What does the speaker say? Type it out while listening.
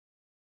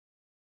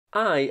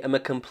I am a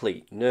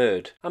complete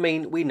nerd. I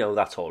mean, we know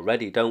that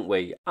already, don't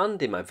we?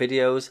 And in my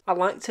videos, I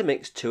like to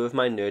mix two of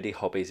my nerdy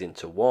hobbies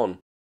into one.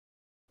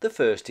 The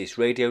first is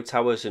radio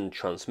towers and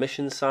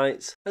transmission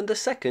sites, and the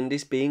second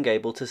is being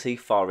able to see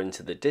far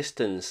into the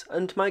distance,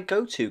 and my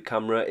go-to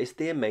camera is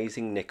the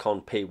amazing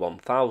Nikon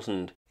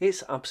P1000.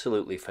 It's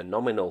absolutely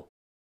phenomenal.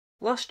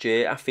 Last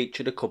year I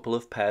featured a couple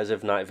of pairs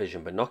of night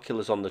vision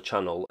binoculars on the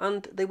channel,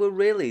 and they were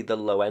really the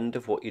low end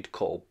of what you'd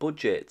call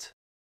budget.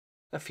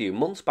 A few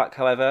months back,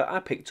 however, I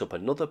picked up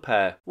another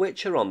pair,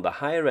 which are on the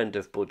higher end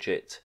of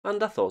budget,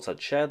 and I thought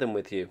I'd share them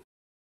with you.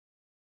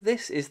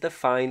 This is the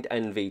Find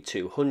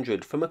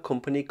NV200 from a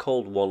company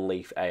called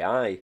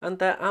oneleaf.ai, and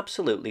they're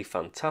absolutely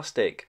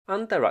fantastic,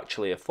 and they're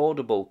actually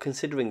affordable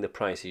considering the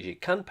prices you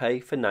can pay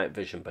for night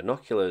vision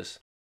binoculars.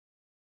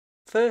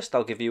 First,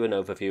 I'll give you an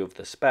overview of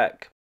the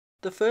spec.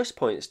 The first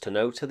points to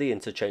note are the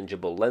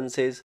interchangeable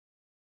lenses,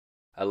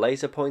 a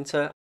laser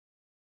pointer,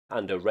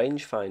 and a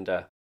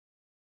rangefinder.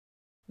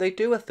 They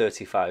do a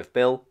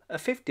 35mm, a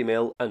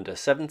 50mm and a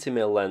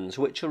 70mm lens,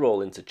 which are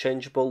all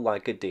interchangeable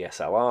like a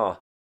DSLR.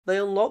 They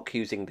unlock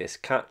using this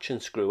catch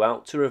and screw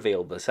out to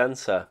reveal the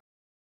sensor.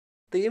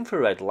 The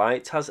infrared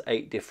light has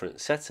 8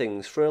 different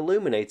settings for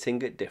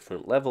illuminating at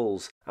different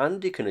levels,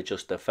 and you can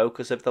adjust the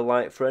focus of the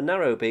light for a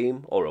narrow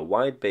beam or a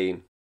wide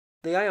beam.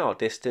 The IR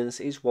distance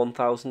is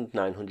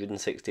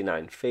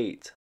 1,969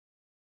 feet.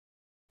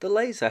 The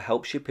laser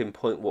helps you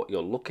pinpoint what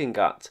you're looking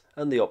at,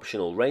 and the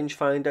optional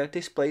rangefinder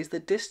displays the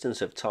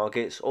distance of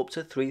targets up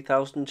to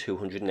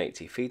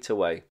 3,280 feet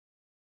away.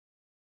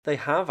 They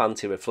have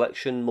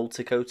anti-reflection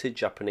multi-coated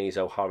Japanese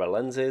Ohara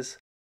lenses,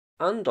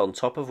 and on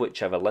top of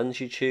whichever lens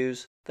you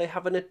choose, they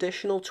have an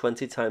additional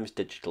 20x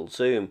digital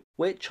zoom,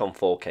 which on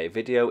 4K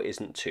video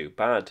isn't too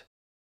bad.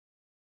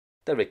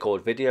 They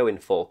record video in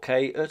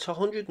 4K at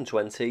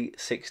 120,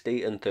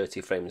 60 and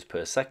 30 frames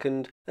per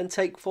second and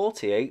take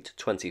 48,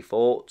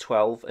 24,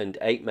 12 and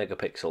 8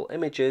 megapixel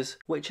images,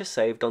 which are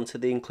saved onto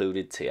the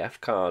included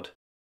TF card.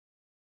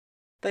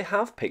 They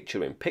have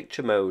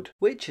picture-in-picture mode,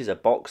 which is a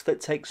box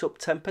that takes up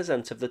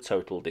 10% of the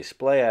total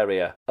display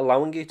area,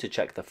 allowing you to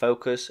check the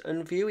focus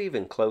and view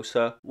even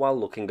closer while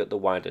looking at the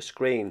wider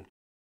screen.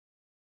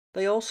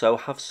 They also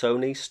have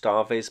Sony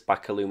StarViz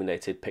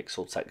back-illuminated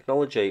pixel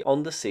technology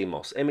on the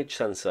CMOS image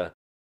sensor.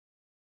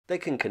 They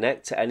can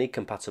connect to any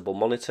compatible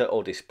monitor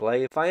or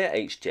display via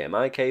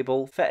HDMI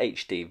cable for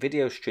HD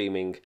video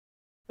streaming,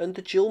 and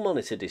the dual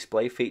monitor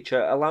display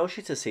feature allows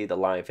you to see the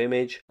live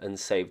image and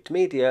saved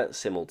media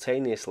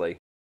simultaneously.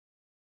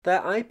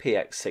 They're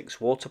IPX6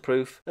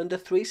 waterproof, and the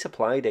 3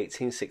 supplied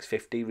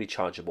 18650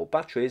 rechargeable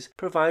batteries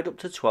provide up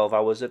to 12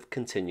 hours of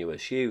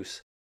continuous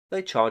use.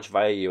 They charge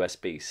via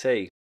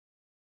USB-C.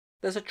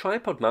 There's a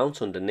tripod mount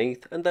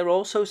underneath, and they're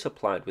also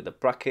supplied with a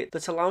bracket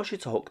that allows you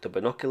to hook the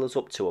binoculars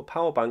up to a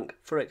power bank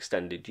for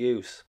extended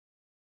use.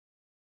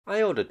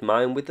 I ordered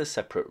mine with a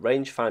separate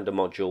rangefinder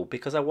module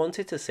because I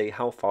wanted to see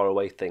how far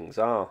away things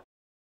are.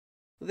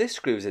 This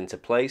screws into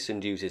place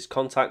and uses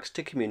contacts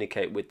to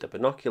communicate with the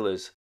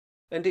binoculars,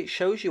 and it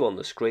shows you on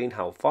the screen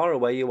how far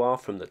away you are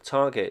from the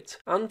target,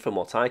 and from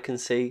what I can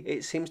see,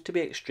 it seems to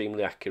be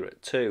extremely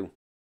accurate too.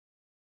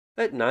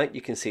 At night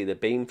you can see the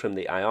beam from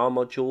the IR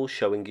module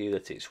showing you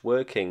that it's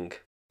working.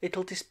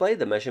 It'll display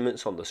the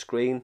measurements on the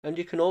screen, and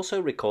you can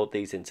also record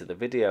these into the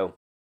video.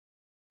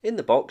 In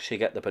the box you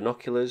get the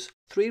binoculars,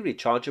 3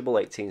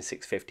 rechargeable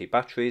 18650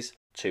 batteries,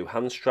 2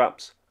 hand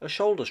straps, a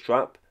shoulder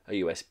strap,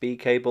 a USB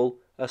cable,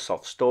 a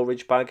soft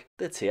storage bag,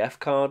 the TF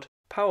card,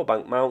 power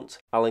bank mount,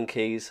 Allen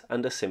keys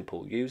and a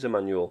simple user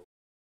manual.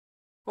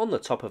 On the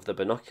top of the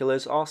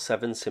binoculars are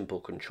 7 simple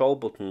control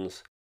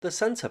buttons. The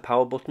center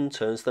power button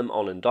turns them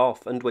on and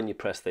off, and when you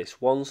press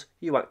this once,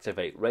 you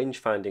activate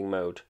range-finding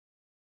mode.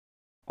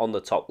 On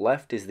the top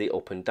left is the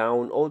up and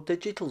down or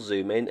digital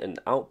zoom in and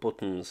out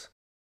buttons.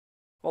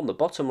 On the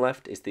bottom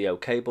left is the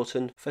OK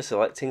button for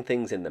selecting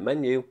things in the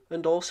menu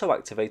and also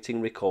activating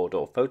record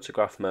or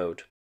photograph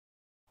mode.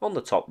 On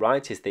the top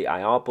right is the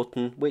IR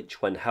button,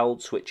 which when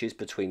held switches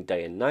between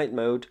day and night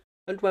mode,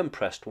 and when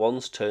pressed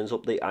once turns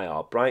up the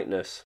IR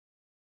brightness.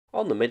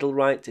 On the middle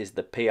right is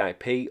the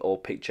PIP or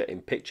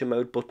picture-in-picture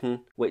mode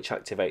button, which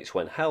activates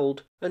when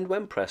held, and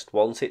when pressed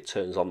once it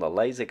turns on the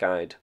laser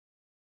guide.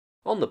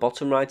 On the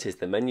bottom right is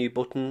the menu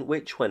button,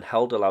 which when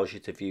held allows you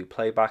to view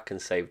playback and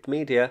saved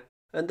media,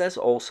 and there's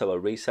also a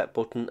reset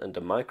button and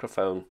a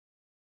microphone.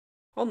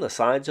 On the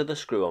sides are the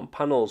screw-on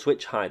panels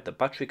which hide the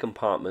battery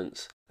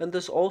compartments, and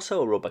there's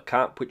also a rubber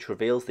cap which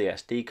reveals the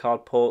SD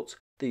card port,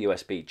 the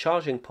USB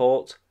charging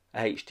port,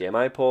 a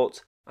HDMI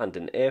port, and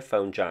an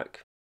earphone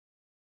jack.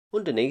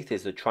 Underneath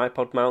is the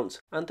tripod mount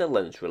and a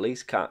lens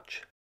release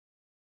catch.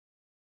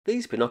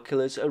 These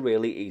binoculars are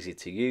really easy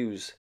to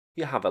use.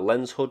 You have a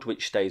lens hood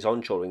which stays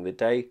on during the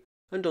day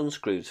and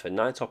unscrews for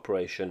night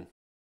operation.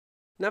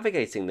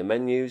 Navigating the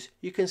menus,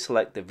 you can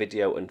select the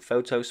video and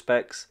photo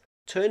specs,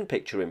 turn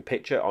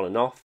picture-in-picture on and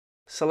off,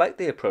 select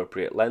the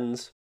appropriate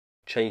lens,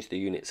 change the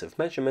units of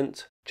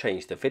measurement,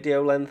 change the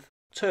video length,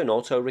 turn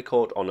auto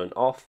record on and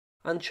off,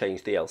 and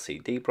change the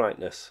LCD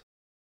brightness.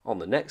 On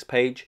the next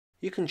page,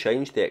 you can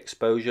change the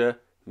exposure,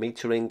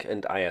 metering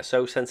and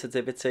ISO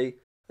sensitivity,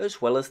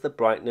 as well as the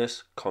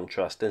brightness,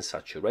 contrast and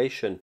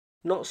saturation,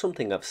 not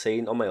something I've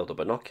seen on my other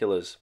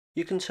binoculars.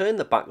 You can turn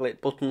the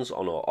backlit buttons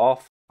on or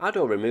off, add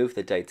or remove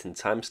the date and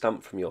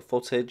timestamp from your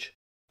footage,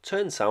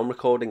 turn sound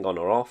recording on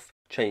or off,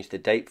 change the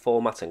date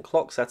format and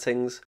clock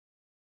settings,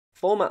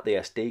 format the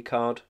SD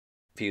card,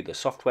 view the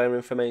software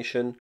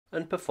information,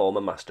 and perform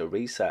a master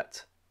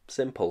reset.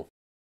 Simple.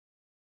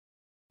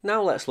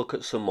 Now let's look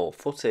at some more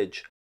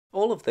footage.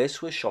 All of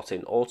this was shot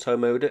in auto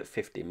mode at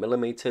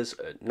 50mm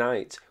at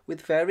night,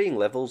 with varying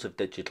levels of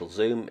digital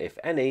zoom, if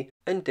any,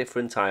 and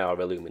different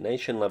IR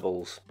illumination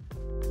levels.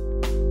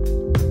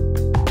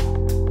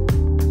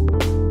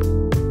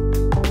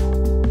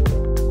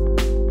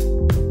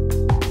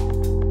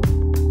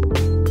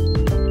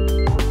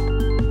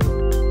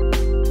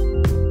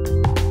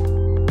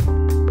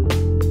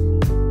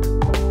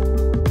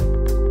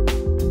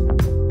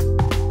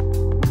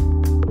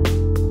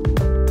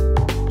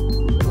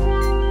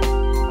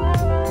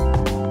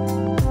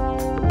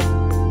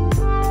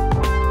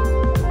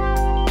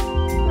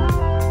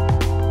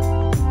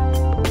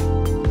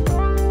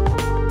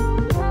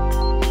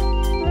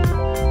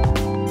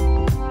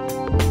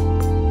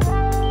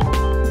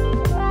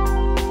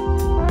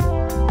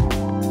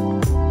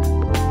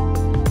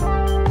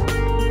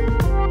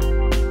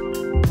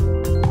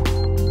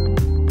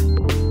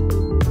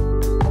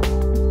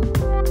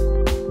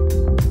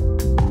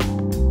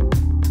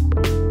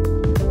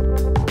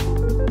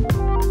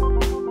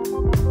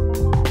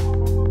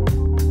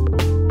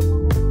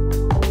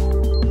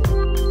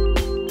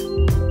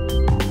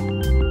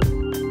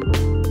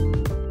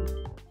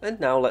 And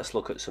now let's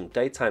look at some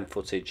daytime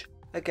footage.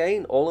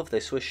 Again, all of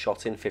this was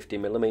shot in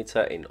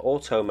 50mm in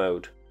auto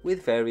mode,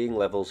 with varying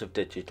levels of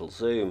digital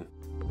zoom.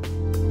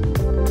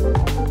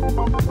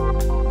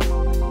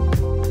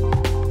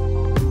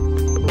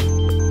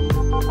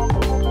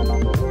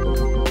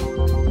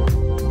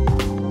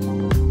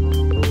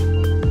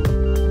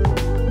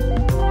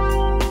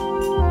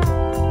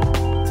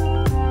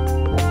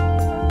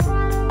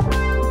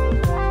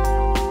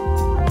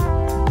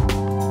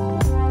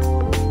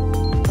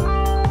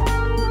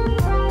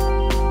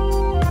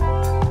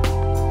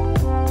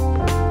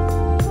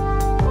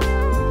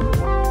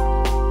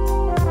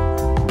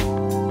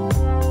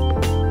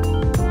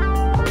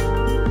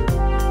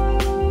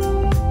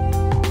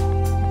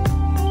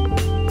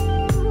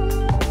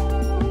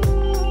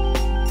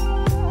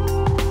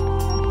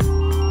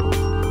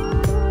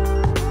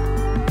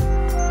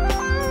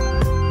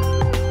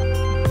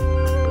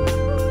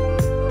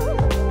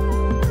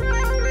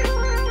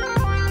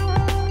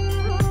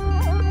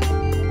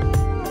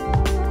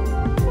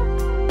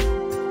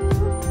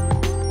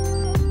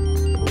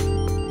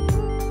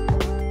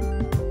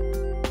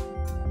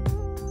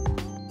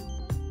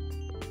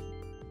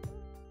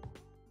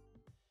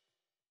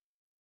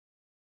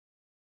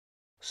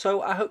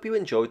 So I hope you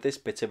enjoyed this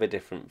bit of a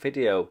different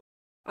video.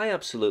 I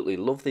absolutely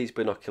love these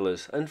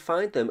binoculars and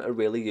find them a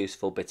really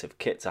useful bit of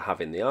kit to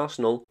have in the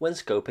arsenal when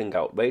scoping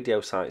out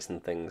radio sites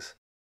and things.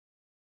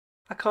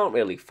 I can't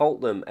really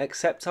fault them,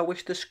 except I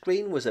wish the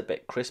screen was a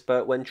bit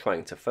crisper when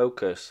trying to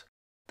focus.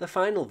 The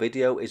final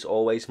video is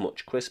always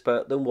much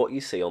crisper than what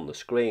you see on the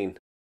screen.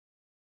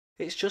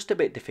 It's just a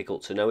bit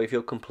difficult to know if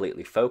you're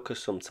completely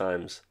focused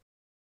sometimes.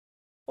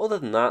 Other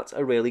than that,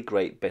 a really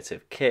great bit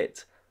of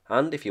kit.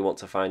 And if you want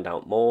to find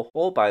out more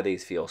or buy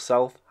these for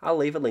yourself, I'll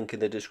leave a link in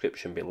the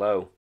description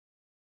below.